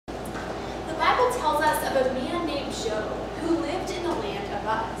tells us of a man named Job who lived in the land of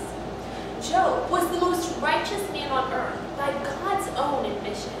Uz. Job was the most righteous man on earth by God's own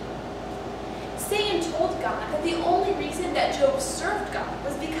admission. Satan told God that the only reason that Job served God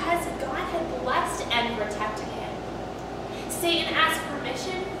was because God had blessed and protected him. Satan asked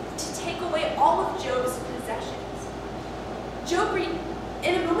permission to take away all of Job's possessions.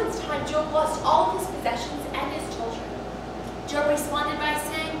 In a moment's time, Job lost all of his possessions and his children. Job responded by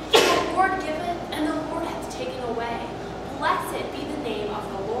saying, "The Lord giveth, and the Lord hath taken away. Blessed be the name of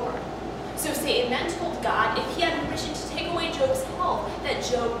the Lord." So Satan then told God if he had permission to take away Job's health, that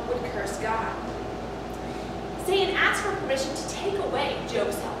Job would curse God. Satan asked for permission to take away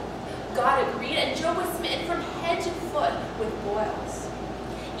Job's health. God agreed, and Job was smitten from head to foot with boils.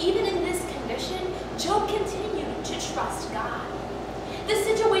 Even in this condition, Job continued to trust God. The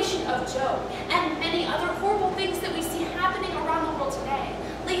situation of Job and many other horrible things that we see happening around the world today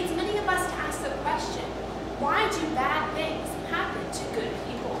leads many of us to ask the question, why do bad things happen to good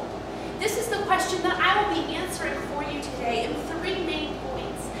people? This is the question that I will be answering for you today in 3 main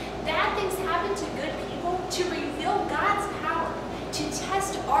points. Bad things happen to good people to reveal God's power, to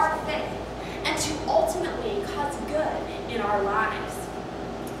test our faith, and to ultimately cause good in our lives.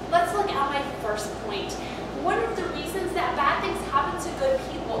 Let's look at my first point. One of the reasons that bad things happen to good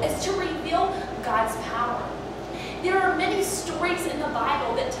people is to reveal God's power. There are many stories in the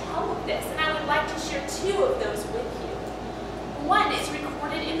Bible that tell of this, and I would like to share 2 of those with you. One is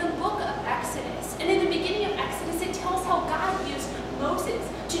recorded in the book of Exodus, and in the beginning of Exodus, it tells how God used Moses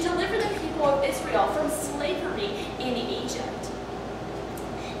to deliver the people of Israel from slavery in Egypt.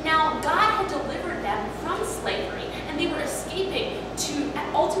 Now, God had delivered them from slavery, and they were escaping to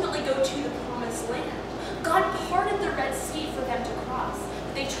ultimately go to the promised land. God parted the Red Sea for them to cross.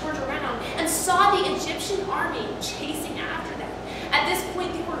 They turned around and saw the Egyptian army chasing after them. At this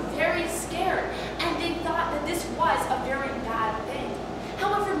point, they were very scared, and they thought that this was a very bad thing.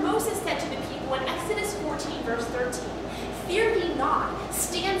 However, Moses said to the people in Exodus 14, verse 13, "Fear ye not,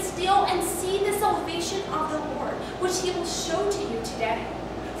 stand still and see the salvation of the Lord, which he will show to you today.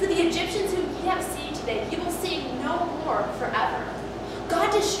 For the Egyptians whom ye have seen today, ye will see no more forever." God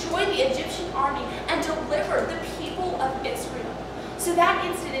destroyed the Egyptian army and delivered the people of Israel. So that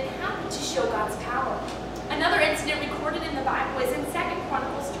incident happened to show God's power. Another incident recorded in the Bible is in 2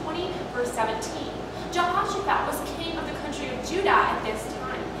 Chronicles 20, verse 17. Jehoshaphat was king of the country of Judah at this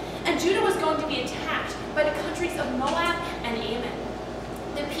time, and Judah was going to be attacked by the countries of Moab and Ammon.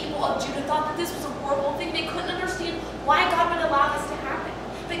 The people of Judah thought that this was a horrible thing. They couldn't understand why God would allow this to happen.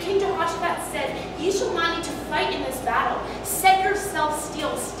 But King Jehoshaphat said, "Ye shall not need to fight in this battle. Set yourself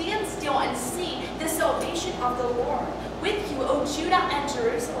still, stand still, and see the salvation of the Lord with you, O Judah and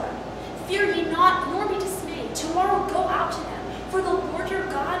Jerusalem. Fear ye not, nor be dismayed. Tomorrow go out to them, for the Lord your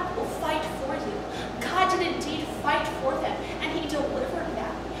God will fight for you." God did indeed fight for them, and he delivered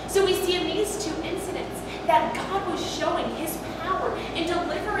them. So we see in these 2 incidents that God was showing his power in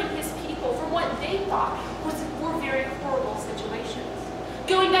delivering his people from what they thought were very horrible situations.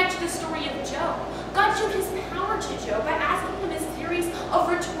 Going back to the story of Job, God showed his power to Job by asking him a series of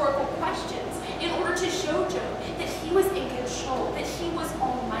rhetorical questions in order to show Job that he was in control, that he was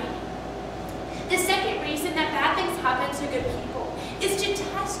almighty. The second reason that bad things happen to good people is to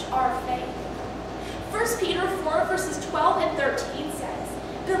test our faith. 1 Peter 4, verses 12 and 13 says,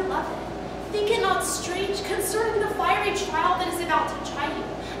 "Beloved, think it not strange concerning the fiery trial that is about to try you,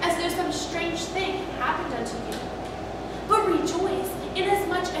 as though some strange thing had happened unto you. But rejoice,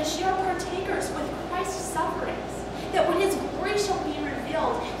 inasmuch as ye are partakers with Christ's sufferings, that when his glory shall be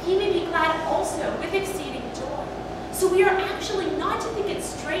revealed, ye may be glad also with exceeding joy." So we are actually not to think it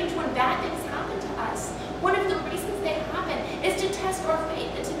strange when bad things happen to us. One of the reasons they happen is to test our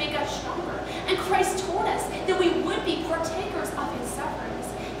faith and to make us stronger. And Christ told us that we would be partakers of his sufferings.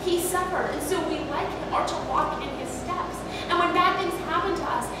 He suffered, and so we, like him, are to walk in his steps. And when bad things happen to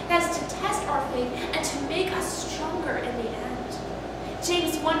us, that's to test our faith and to make us stronger in the end.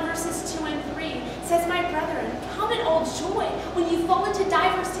 James 1, verses 2 and 3 says, "My brethren, count it all joy when you fall into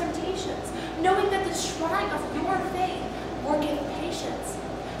diverse temptations, knowing that the trying of your faith worketh patience."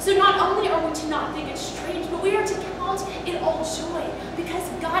 So not only are we to not think it's strange, but we are to count it all joy, because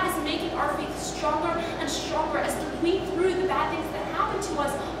God is making our faith stronger and stronger as we, through the bad things that happen to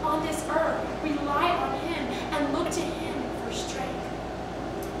us on this earth, rely on him and look to him for strength.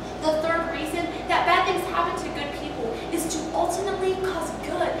 The third reason that bad things happen to good people is to ultimately cause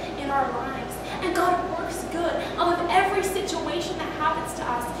good in our lives. And God works good out of every situation that happens to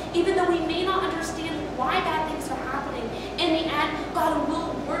us, even though we may not understand why bad things are happening. In the end, God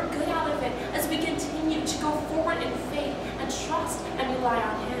will work good out of it as we continue to go forward in faith and trust and rely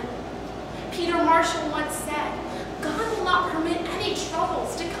Peter Marshall once said, God will not permit any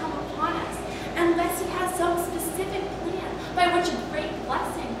troubles to come upon us unless he has some specific plan by which a great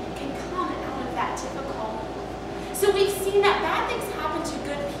blessing can come out of that difficulty. So we've seen that bad things happen to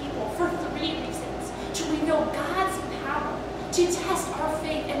good people for 3 reasons: to reveal God's power, to test our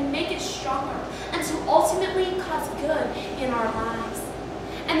faith and make it stronger, and to ultimately cause good in our lives.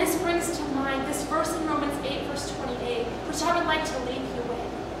 And this brings to mind this verse in Romans 8, verse 28, which I would like to leave you with.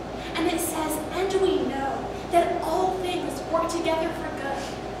 And it says, "And we know that all things work together for good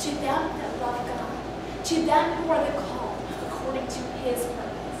to them that love God, to them who are the called according to his purpose."